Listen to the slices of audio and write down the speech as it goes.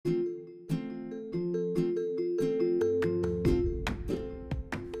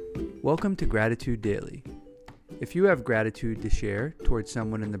Welcome to Gratitude Daily. If you have gratitude to share towards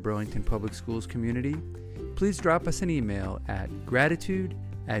someone in the Burlington Public Schools community, please drop us an email at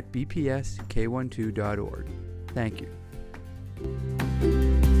gratitude@bpsk12.org. Thank you.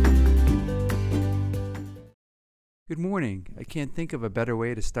 Good morning. I can't think of a better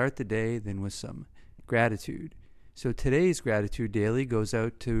way to start the day than with some gratitude. So today's Gratitude Daily goes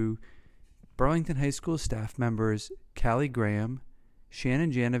out to Burlington High School staff members Callie Graham,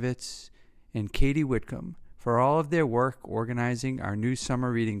 Shannon Janovitz, and Katie Whitcomb for all of their work organizing our new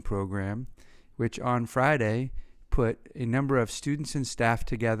summer reading program, which on Friday put a number of students and staff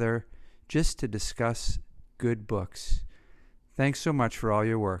together just to discuss good books. Thanks so much for all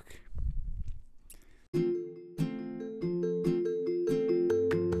your work.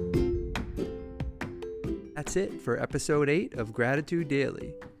 That's it for episode 8 of Gratitude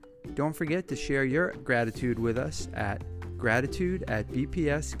Daily. Don't forget to share your gratitude with us at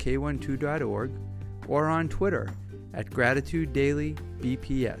gratitude@bpsk12.org or on Twitter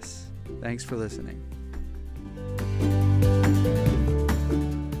 @GratitudeDailyBPS. Thanks for listening.